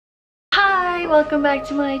welcome back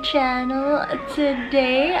to my channel.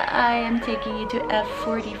 Today I am taking you to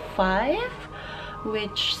F45,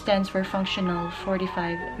 which stands for Functional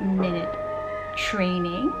 45-Minute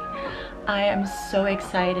Training. I am so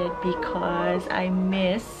excited because I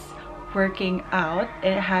miss working out.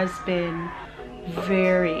 It has been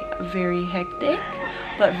very hectic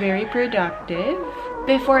but very productive.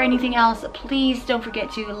 Before anything else, please don't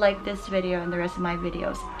forget to like this video and the rest of my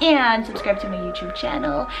videos and subscribe to my YouTube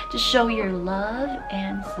channel to show your love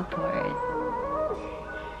and support.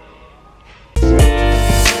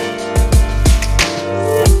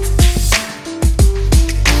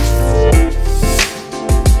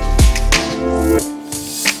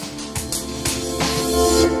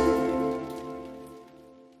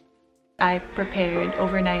 I prepared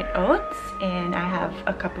overnight oats and I have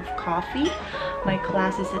a cup of coffee. My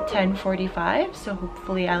class is at 10:45, so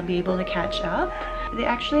hopefully I'll be able to catch up. They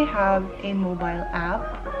actually have a mobile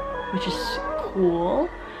app, which is cool.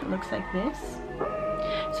 It looks like this.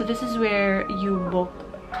 So this is where you book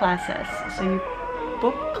classes. So you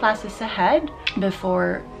book classes ahead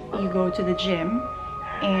before you go to the gym.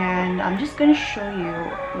 And I'm just gonna show you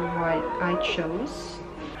what I chose.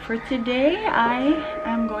 For today, I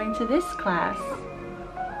am going to this class.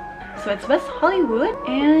 So it's West Hollywood,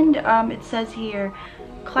 and it says here,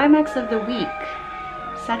 climax of the week.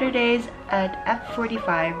 Saturdays at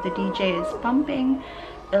F45, the DJ is pumping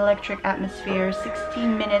electric atmosphere,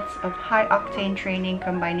 16 minutes of high-octane training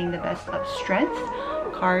combining the best of strength,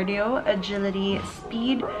 cardio, agility,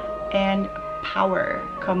 speed, and power.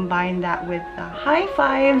 Combine that with the high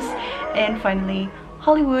fives, and finally,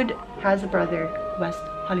 Hollywood has a brother, West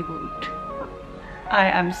Hollywood. I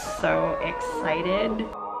am so excited.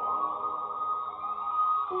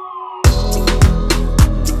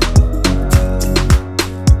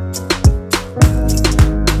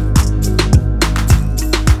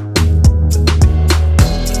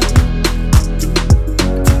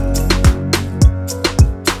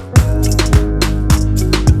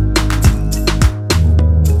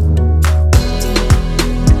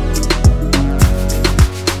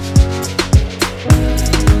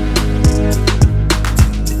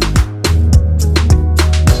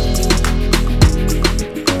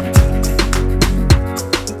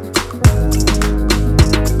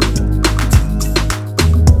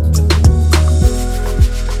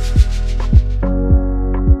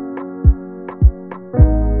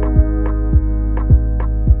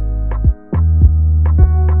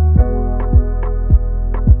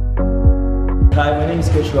 Hi, my name is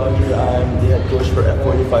Coach Roger. I'm the head coach for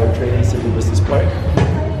F45 Training Cebu Business Park.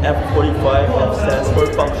 F45, F stands for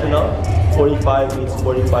functional. 45 means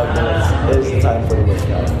 45 minutes is the time for the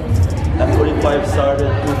workout. F45 started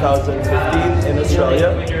in 2015 in Australia.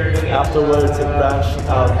 Afterwards, it branched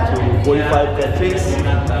out to 45 countries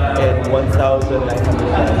and 1,900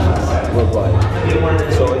 branches worldwide.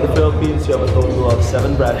 So in the Philippines, you have a total of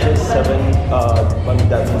 7 branches.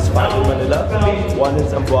 That means 5 in Manila, 1 in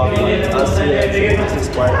Zamboanga, us here at Cebu Business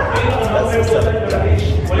Park. That's the 7th branch.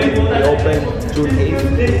 We opened June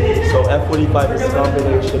 8th. So F45 is a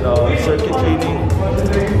combination of circuit training,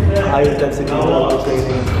 high intensity interval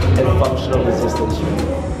training, and functional resistance training.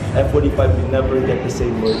 F45, we never get the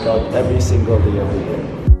same workout every single day of the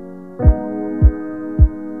year.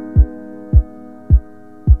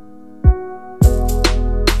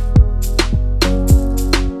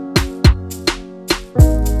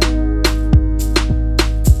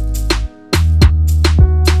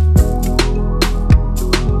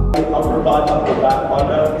 Upper body, upper back on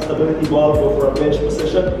the stability ball, go for a bench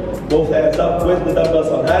position. Both hands up with the dumbbells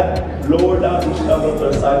on hand. Lower down each dumbbell to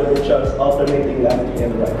the side of your chest, alternating left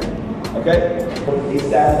and right. Okay? A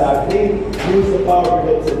sandbag clean. Use the power of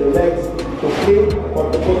your hips and your legs to clean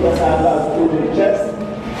or to put the sandbag through your chest.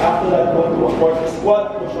 After that, go to a quarter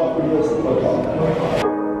squat, push off your heels to push off.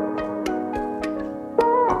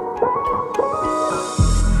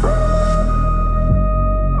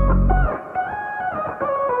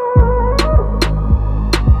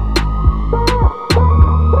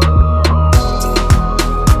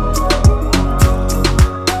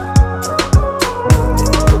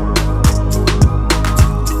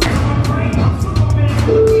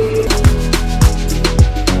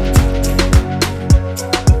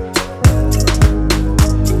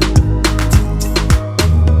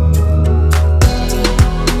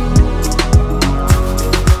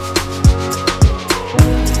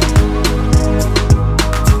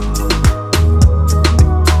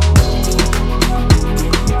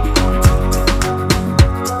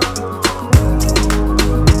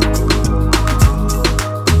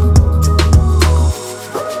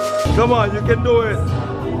 Come on, you can do it.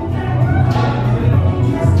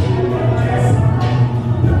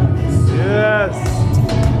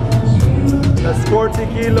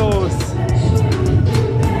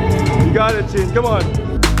 come on.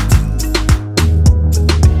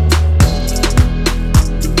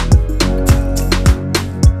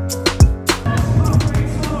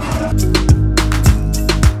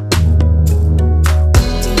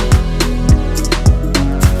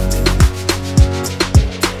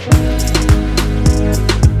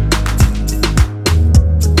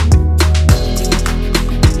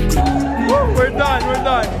 We're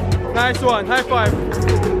done. Nice one. High five.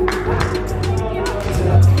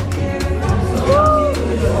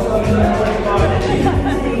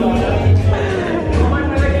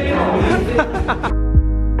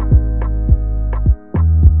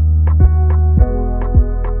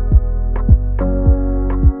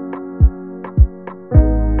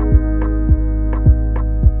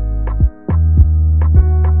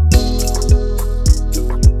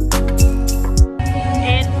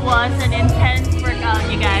 It was an intense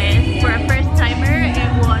workout, you guys. For a first timer,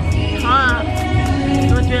 it was tough.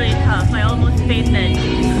 It was really tough. I almost fainted.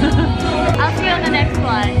 I'll see you on the next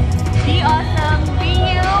one. Be awesome, be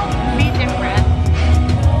you, be different.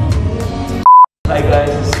 Hi guys,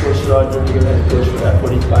 this is Coach Roger, your head coach for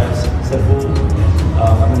F45 Cebu.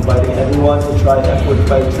 I'm inviting everyone to try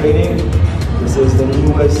F45 training. This is the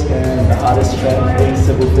newest and the hottest trend in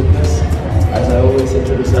Cebu fitness. As I always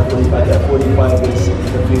introduce F45, F45 is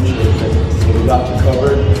the future of fitness. So we got you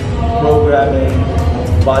covered, programming,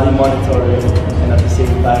 body monitoring, and at the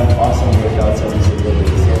same time, awesome workouts every single day.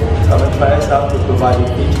 So come and try us out. We're providing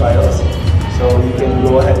free trials. So you can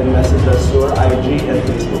go ahead and message us through our IG and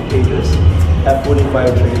Facebook pages,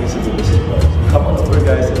 F45 Training Cebu Business Park. Come on over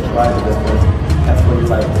guys and try the different